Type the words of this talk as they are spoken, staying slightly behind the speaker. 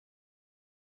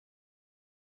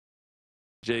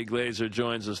Jay Glazer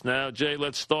joins us now. Jay,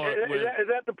 let's start with... Is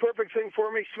that the perfect thing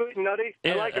for me, sweet and nutty?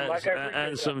 Yeah, I like it, Mike.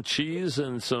 and some cheese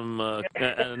and some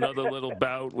and another little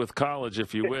bout with college,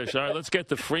 if you wish. All right, let's get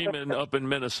to Freeman up in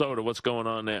Minnesota. What's going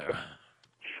on there?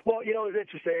 Well, you know, it's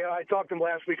interesting. I talked to him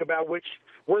last week about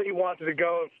where he wanted to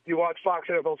go. If you watch Fox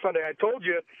NFL Sunday, I told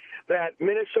you that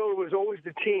Minnesota was always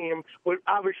the team with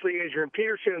obviously Adrian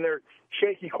Peterson and their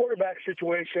shaky quarterback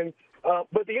situation.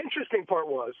 But the interesting part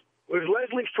was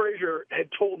Leslie Frazier had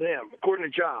told him, according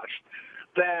to Josh,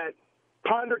 that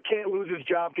Ponder can't lose his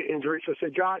job to injury. So I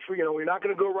said, Josh, we're not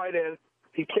going to go right in.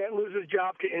 He can't lose his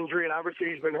job to injury, and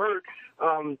obviously he's been hurt.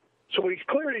 So when he's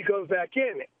cleared, he goes back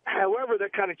in. However,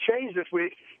 that kind of changed this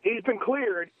week. He's been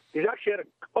cleared. He's actually had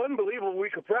an unbelievable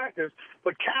week of practice,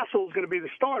 but Castle's going to be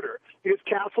the starter because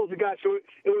Castle's the guy. So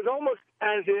it was almost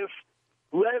as if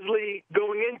Leslie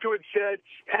going into it said,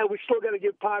 hey, we still got to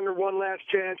give Ponder one last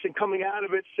chance, and coming out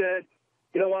of it said,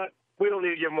 you know what, we don't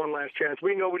need to give him one last chance.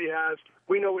 We know what he has.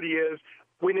 We know what he is.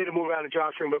 We need to move out of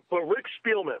Josh Freeman. But Rick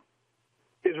Spielman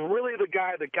is really the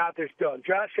guy that got this done.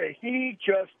 Josh said he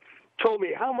just told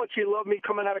me how much he loved me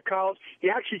coming out of college. He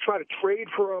actually tried to trade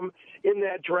for him in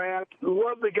that draft.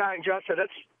 Loved the guy, and Josh said,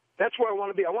 that's where I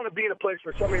want to be. I want to be in a place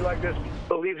where somebody like this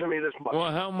believes in me this much.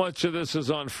 Well, how much of this is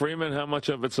on Freeman? How much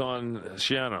of it's on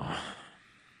Shiano?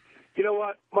 You know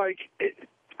what, Mike?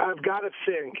 I've got to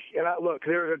think, and look,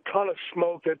 there's a ton of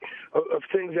smoke of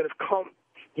things that have come.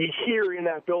 You hear in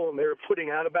that building they're putting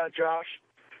out about Josh.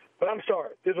 But I'm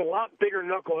sorry, there's a lot bigger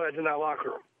knuckleheads in that locker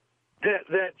room.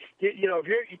 That you know, if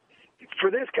you're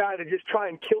for this guy to just try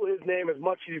and kill his name as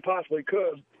much as he possibly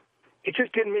could, it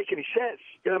just didn't make any sense.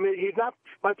 You know, I mean, he's not.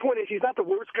 My point is, he's not the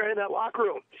worst guy in that locker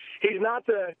room. He's not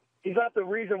the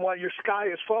reason why your sky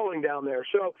is falling down there.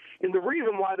 So, and the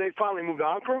reason why they finally moved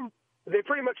on from him, they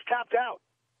pretty much tapped out.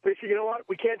 They said, you know what,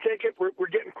 we can't take it.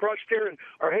 We're getting crushed here, and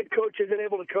our head coach isn't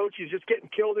able to coach. He's just getting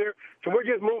killed here. So we're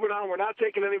just moving on. We're not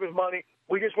taking any of his money.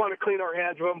 We just want to clean our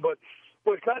hands of him. But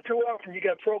it's not too often you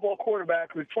got a Pro Bowl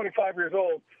quarterback who's 25 years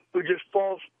old who just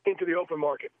falls into the open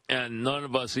market. And none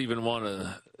of us even want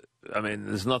to. I mean,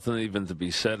 there's nothing even to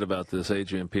be said about this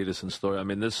Adrian Peterson story. I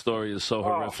mean, this story is so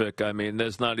horrific. I mean,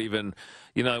 there's not even,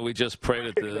 you know, we just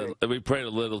prayed that we prayed a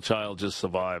little child just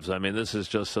survives. I mean, this is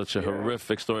just such a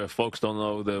horrific story. If folks don't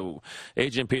know,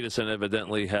 Adrian Peterson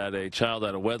evidently had a child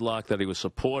out of wedlock that he was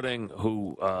supporting,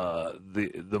 who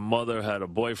the mother had a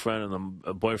boyfriend, and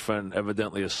the boyfriend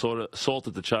evidently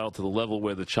assaulted the child to the level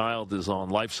where the child is on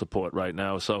life support right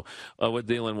now. So we're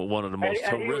dealing with one of the most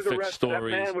horrific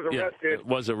stories. That man was arrested.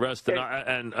 Was arrested.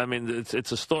 And I mean,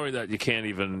 it's a story that you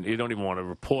don't even want to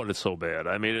report it so bad.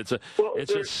 I mean, it's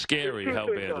just scary how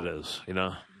bad it is, you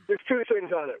know? There's two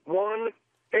things on it. One,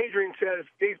 Adrian says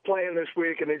he's playing this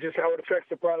week, and it's just how it affects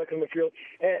the product in the field.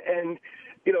 And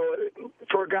you know,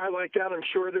 for a guy like that, I'm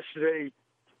sure this is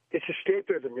it's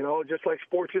escapism, you know, just like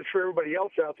sports is for everybody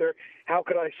else out there. How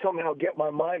could I somehow get my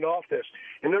mind off this?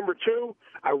 And number two,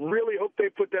 I really hope they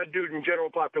put that dude in general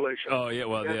population. Oh yeah,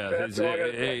 well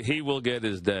he will get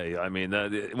his day. I mean,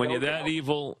 when you're that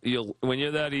evil,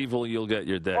 you'll get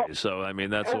your day. So I mean,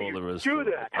 that's all there is. Do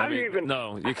that? I mean,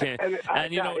 no, you can't.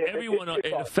 And you know, everyone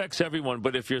it affects everyone.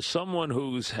 But if you're someone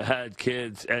who's had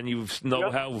kids and you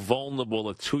know how vulnerable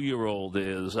a 2-year-old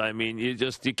is, I mean, you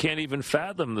can't even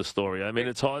fathom the story. I mean,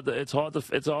 it's hard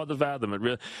to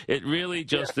fathom. It really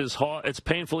just is hard. It's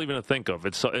painful even to think of.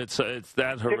 It's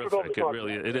that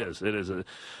horrific. It is. All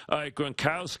right,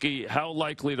 Gronkowski, how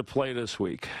likely to play this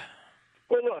week?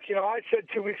 Well, look, you know, I said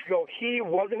 2 weeks ago he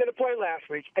wasn't going to play last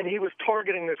week, and he was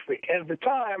targeting this week. And at the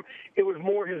time, it was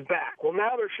more his back. Well,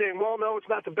 now they're saying, well, no, it's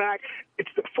not the back,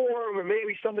 it's the forearm, or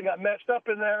maybe something got messed up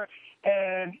in there.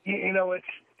 And you know,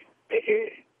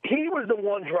 he was the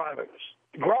one driving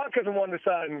this. Gronk is the one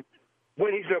deciding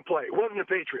when he's going to play. It wasn't the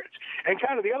Patriots. And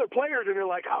kind of the other players, and they're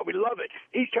like, oh, we love it.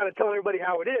 He's trying to tell everybody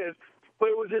how it is. But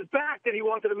it was his back that he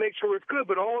wanted to make sure it's good.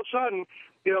 But all of a sudden,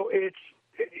 you know,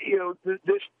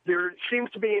 there seems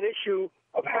to be an issue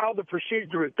of how the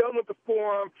procedure is done with the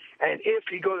forearm, and if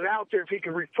he goes out there, if he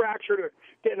can refracture to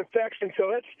get an infection.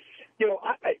 So that's, you know,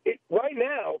 right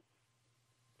now,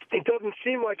 it doesn't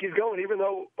seem like he's going, even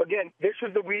though, again, this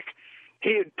is the week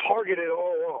he had targeted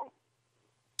all along.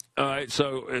 All right,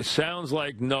 so it sounds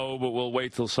like no, but we'll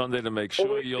wait till Sunday to make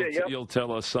sure. You'll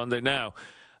tell us Sunday. Now,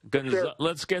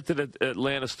 let's get to the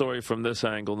Atlanta story from this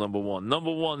angle, number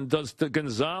one. Does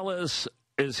Gonzalez,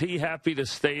 is he happy to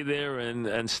stay there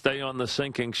and stay on the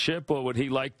sinking ship, or would he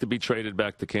like to be traded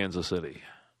back to Kansas City?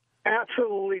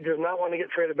 Absolutely does not want to get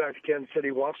traded back to Kansas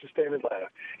City. Wants to stay in Atlanta.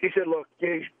 He said, look,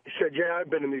 I've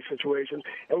been in these situations.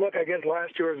 And look, I guess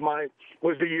last year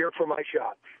was the year for my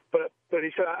shot. but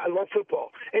he said, I love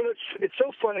football. And it's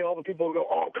so funny, all the people go,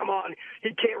 oh, come on, he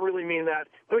can't really mean that.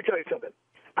 Let me tell you something.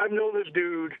 I've known this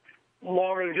dude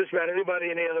longer than just about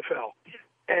anybody in the NFL.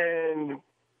 And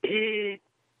he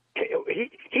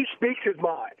speaks his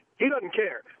mind. He doesn't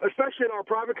care, especially in our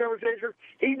private conversations.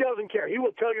 He doesn't care. He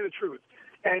will tell you the truth.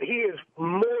 And he is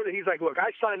he's like, look,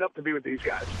 I signed up to be with these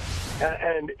guys.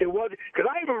 And it was, because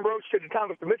I even broached it to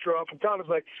Thomas Dimitroff, and Thomas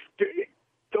was like,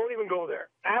 don't even go there.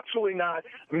 Absolutely not.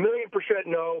 1,000,000%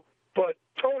 no. But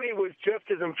Tony was just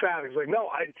as emphatic. He's like, no,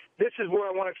 this is where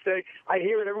I want to stay. I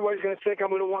hear it. Everybody's going to think I'm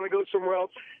going to want to go somewhere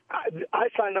else. I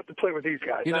signed up to play with these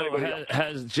guys. You know,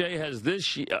 has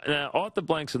this year, now Arthur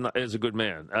Blanks is a good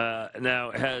man. And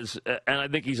I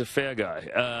think he's a fair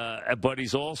guy. But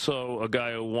he's also a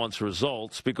guy who wants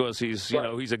results because he's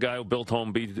a guy who built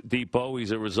Home Depot.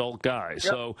 He's a result guy. Yep.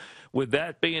 So with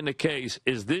that being the case,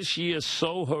 is this year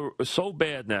so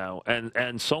bad now,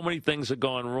 and so many things have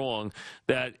gone wrong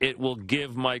that it will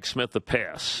give Mike Smith a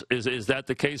pass? Is that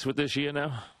the case with this year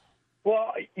now?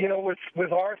 Well,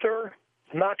 with Arthur,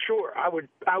 I'm not sure. I would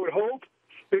hope,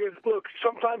 because look,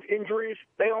 sometimes injuries,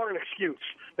 they are an excuse.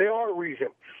 They are a reason.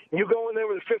 You go in there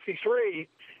with a 53,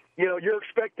 you're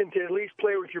expecting to at least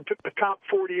play with your top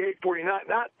 48, 49.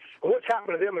 What's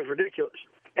happened to them is ridiculous,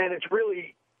 and it's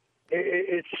really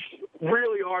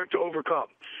hard to overcome.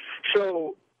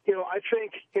 So, I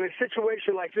think in a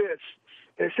situation like this,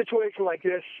 as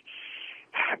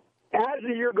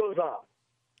the year goes on,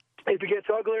 if it gets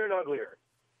uglier and uglier,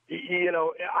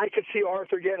 I could see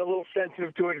Arthur getting a little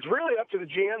sensitive to it. It's really up to the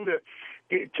GM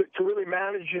to really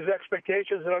manage his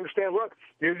expectations and understand, look,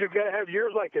 you're going to have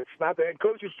years like this. It's not the head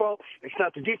coach's fault. It's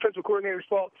not the defensive coordinator's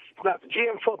fault. It's not the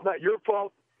GM's fault. It's not your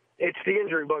fault. It's the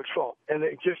injury bug's fault. And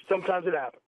sometimes it happens.